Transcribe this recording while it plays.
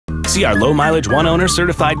See our low-mileage, one-owner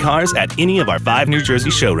certified cars at any of our 5 New Jersey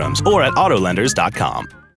showrooms or at AutoLenders.com.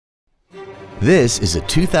 This is a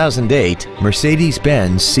 2008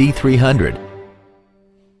 Mercedes-Benz C300.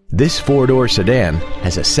 This 4-door sedan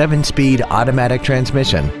has a 7-speed automatic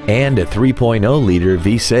transmission and a 3.0-liter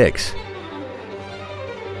V6.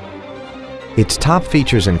 Its top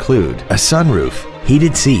features include a sunroof,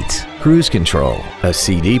 heated seats, cruise control, a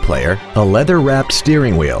CD player, a leather-wrapped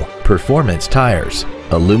steering wheel, performance tires,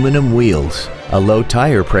 aluminum wheels, a low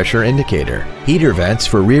tire pressure indicator, heater vents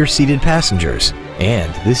for rear-seated passengers,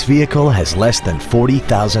 and this vehicle has less than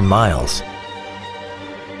 40,000 miles.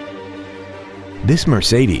 This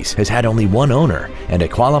Mercedes has had only one owner and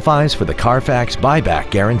it qualifies for the Carfax buyback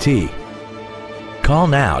guarantee. Call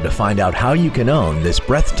now to find out how you can own this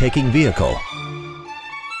breathtaking vehicle.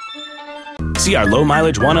 See our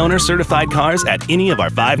low-mileage, one-owner certified cars at any of our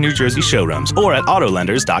 5 New Jersey showrooms or at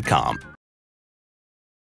AutoLenders.com.